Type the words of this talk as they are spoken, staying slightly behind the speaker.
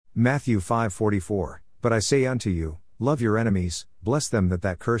Matthew 5:44, But I say unto you, love your enemies, bless them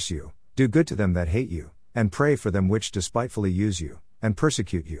that curse you, do good to them that hate you, and pray for them which despitefully use you, and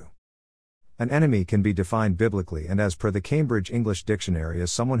persecute you. An enemy can be defined biblically and as per the Cambridge English Dictionary as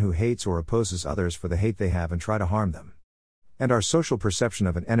someone who hates or opposes others for the hate they have and try to harm them. And our social perception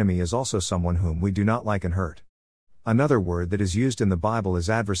of an enemy is also someone whom we do not like and hurt. Another word that is used in the Bible is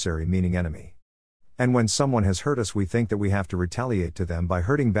adversary, meaning enemy. And when someone has hurt us, we think that we have to retaliate to them by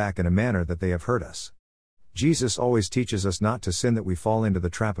hurting back in a manner that they have hurt us. Jesus always teaches us not to sin, that we fall into the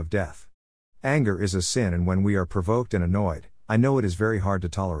trap of death. Anger is a sin, and when we are provoked and annoyed, I know it is very hard to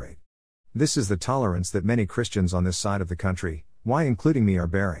tolerate. This is the tolerance that many Christians on this side of the country, why including me, are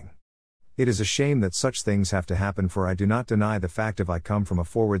bearing. It is a shame that such things have to happen, for I do not deny the fact of I come from a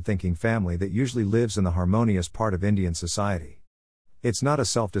forward-thinking family that usually lives in the harmonious part of Indian society. It's not a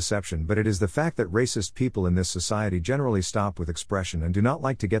self-deception, but it is the fact that racist people in this society generally stop with expression and do not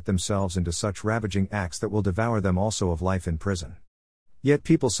like to get themselves into such ravaging acts that will devour them also of life in prison. Yet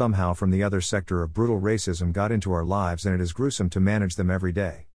people somehow from the other sector of brutal racism got into our lives, and it is gruesome to manage them every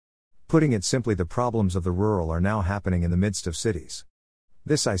day. Putting it simply, the problems of the rural are now happening in the midst of cities.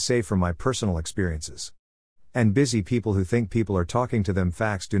 This I say from my personal experiences. And busy people who think people are talking to them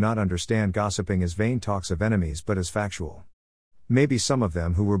facts do not understand gossiping as vain talks of enemies, but as factual. Maybe some of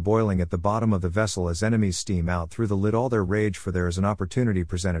them who were boiling at the bottom of the vessel as enemies steam out through the lid all their rage, for there is an opportunity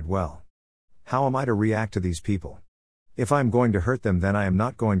presented well. How am I to react to these people? If I am going to hurt them, then I am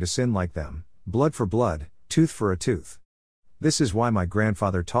not going to sin like them, blood for blood, tooth for a tooth. This is why my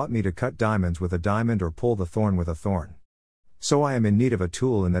grandfather taught me to cut diamonds with a diamond or pull the thorn with a thorn. So I am in need of a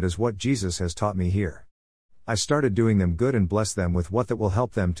tool, and that is what Jesus has taught me here. I started doing them good and bless them with what that will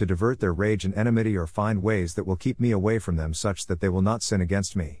help them to divert their rage and enmity, or find ways that will keep me away from them such that they will not sin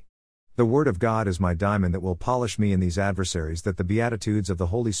against me. The Word of God is my diamond that will polish me in these adversaries, that the beatitudes of the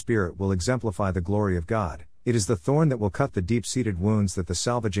Holy Spirit will exemplify the glory of God. It is the thorn that will cut the deep-seated wounds, that the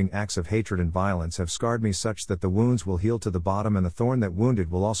salvaging acts of hatred and violence have scarred me such that the wounds will heal to the bottom, and the thorn that wounded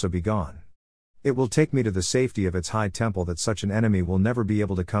will also be gone. It will take me to the safety of its high temple, that such an enemy will never be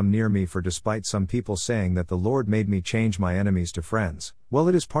able to come near me, for despite some people saying that the Lord made me change my enemies to friends, well,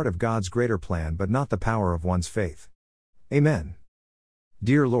 it is part of God's greater plan, but not the power of one's faith. Amen.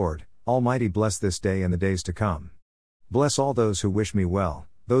 Dear Lord, Almighty, bless this day and the days to come. Bless all those who wish me well,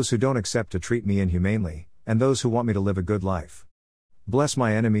 those who don't accept to treat me inhumanely, and those who want me to live a good life. Bless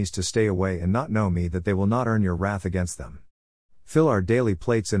my enemies to stay away and not know me, that they will not earn your wrath against them. Fill our daily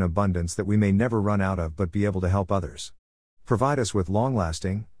plates in abundance, that we may never run out of but be able to help others. Provide us with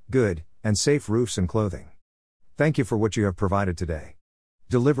long-lasting, good, and safe roofs and clothing. Thank you for what you have provided today.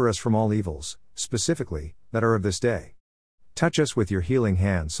 Deliver us from all evils, specifically, that are of this day. Touch us with your healing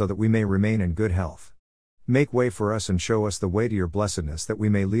hands so that we may remain in good health. Make way for us and show us the way to your blessedness, that we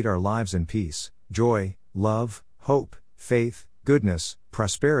may lead our lives in peace, joy, love, hope, faith, goodness,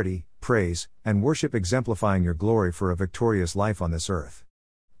 prosperity, praise, and worship, exemplifying your glory for a victorious life on this earth.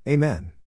 Amen.